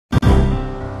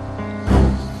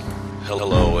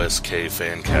Hello, SK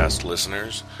Fancast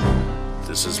listeners.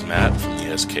 This is Matt from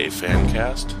the SK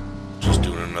Fancast. Just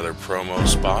doing another promo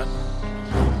spot.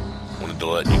 Wanted to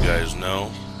let you guys know,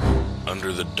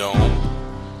 Under the Dome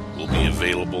will be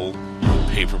available in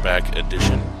paperback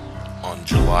edition on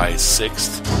July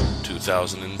 6th,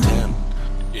 2010.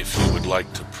 If you would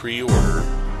like to pre-order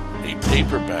a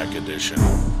paperback edition,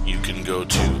 you can go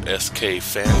to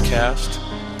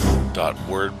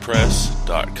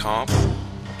skfancast.wordpress.com,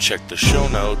 check the show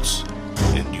notes,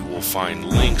 and you will find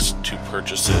links to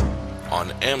purchase it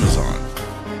on Amazon.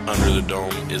 Under the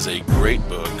Dome is a great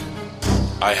book.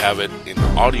 I have it in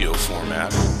audio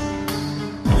format.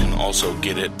 You can also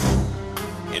get it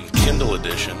in Kindle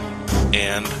edition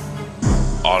and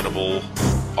Audible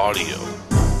audio.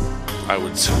 I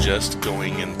would suggest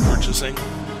going and purchasing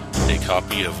a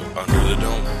copy of Under the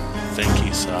Dome. Thank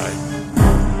you, Sai.